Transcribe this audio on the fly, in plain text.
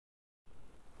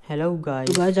Hello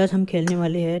guys, आज हम खेलने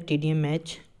वाले हैं टीडीएम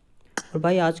मैच। और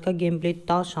भाई आज का गेम प्ले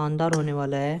इतना शानदार होने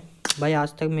वाला है भाई,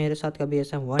 आज तक मेरे साथ कभी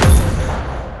ऐसा हुआ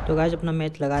नहीं। तो गाइस अपना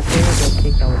मैच लगाते हैं, देखते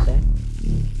हैं क्या होता है।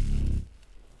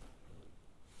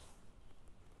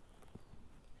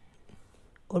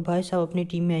 और भाई साहब अपनी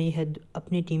टीम में आई है,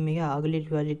 अपनी टीम में क्या अगली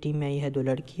वाली टीम में आई है 2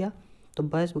 लड़कियाँ। तो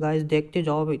बस गाइस देखते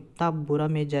जाओ, इतना बुरा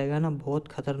मैच जाएगा ना, बहुत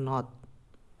खतरनाक।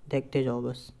 देखते जाओ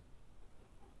बस।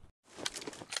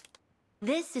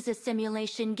 This is a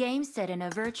simulation game set in a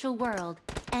virtual world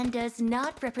and does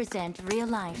not represent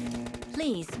real life.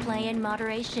 Please play in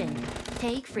moderation,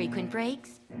 take frequent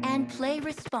breaks, and play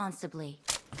responsibly.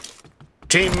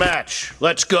 Team match,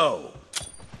 let's go!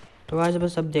 तो आज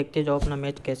बस अब देखते जाओ अपना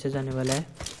मैच कैसे जाने वाला है,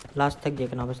 लास्ट तक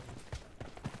देखना बस।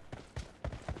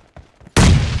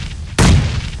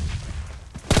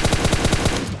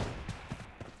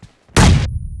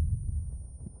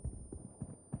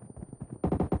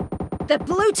 The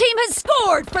blue team has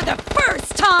scored for the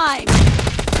first time!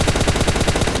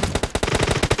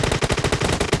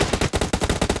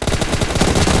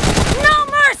 No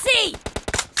mercy!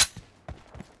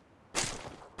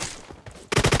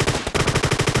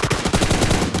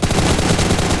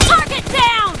 Target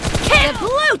down! The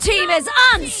blue team is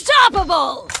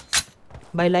unstoppable!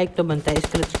 भाई लाइक तो बनता है, इस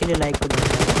क्लच के लिए लाइक तो बनता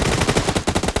है।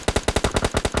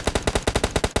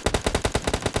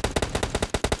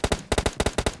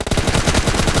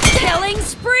 Killing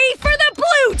spree for the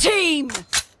blue team!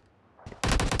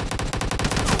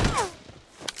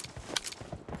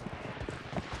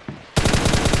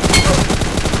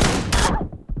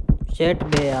 शेट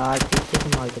बे यार, पीछे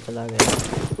से मार के चला गया।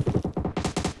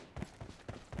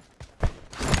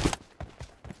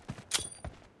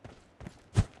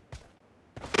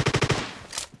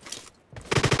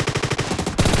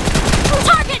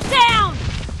 Target down!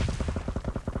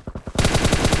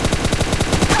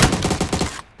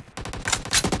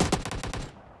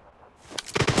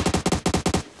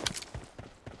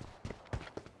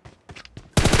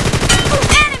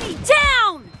 Enemy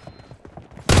down!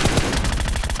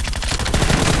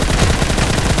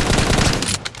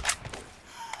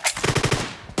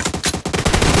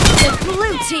 The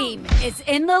blue team is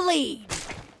in the lead.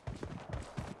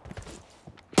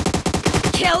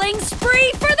 Killing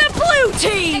spree for the blue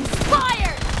team!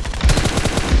 Expired!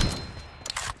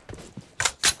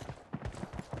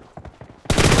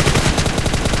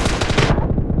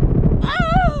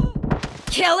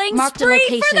 Killing Marked a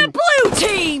spree for the location. blue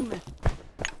team!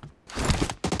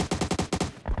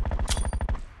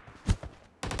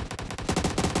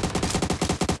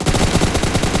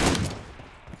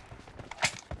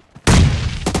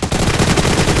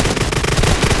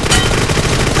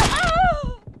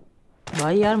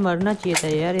 भाई यार मरना चाहिए था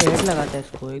यार, ये हेड लगाता है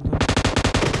इसको एकदम।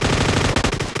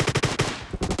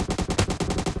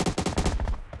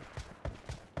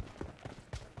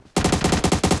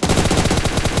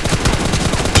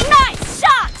 Nice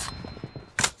shot!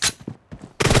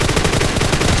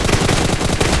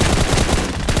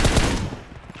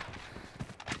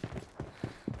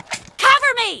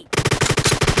 Cover me!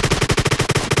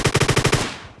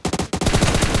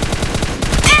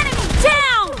 Enemy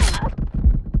down!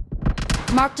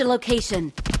 Marked a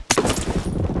location.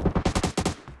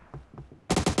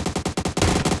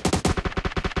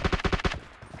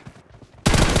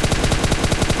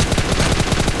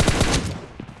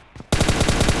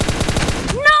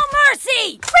 No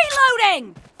mercy!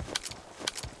 Reloading!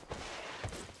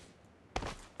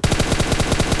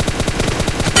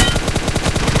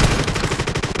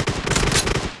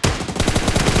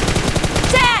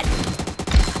 Dead!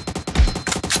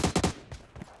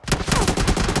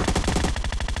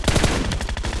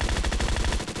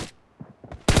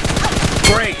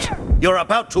 Great! You're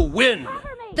about to win!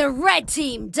 The red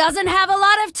team doesn't have a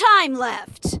lot of time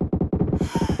left.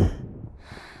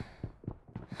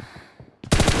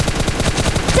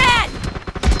 Dead!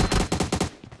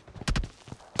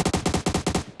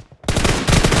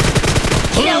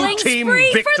 Killing team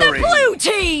spree for the victory! blue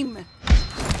team!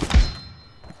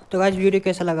 तो guys video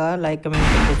कैसा लगा like comment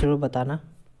करके जरूर बताना,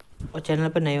 और channel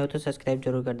पर नए हो तो सब्सक्राइब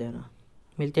जरूर कर देना।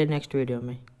 मिलते हैं नेक्स्ट वीडियो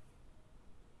में।